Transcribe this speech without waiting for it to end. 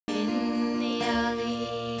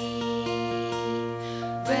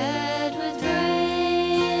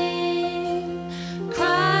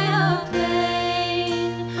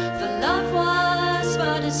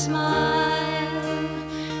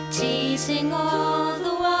all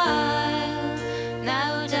the while,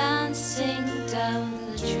 now dancing down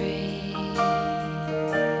the tree.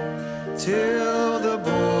 Till the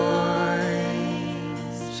boys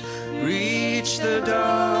reach the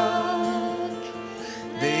dark,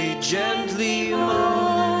 they gently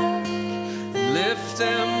mock, lift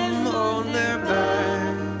them on their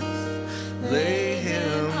backs, lay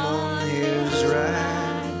him on his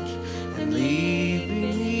rack, and leave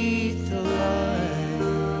beneath the light.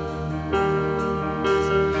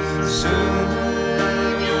 Soon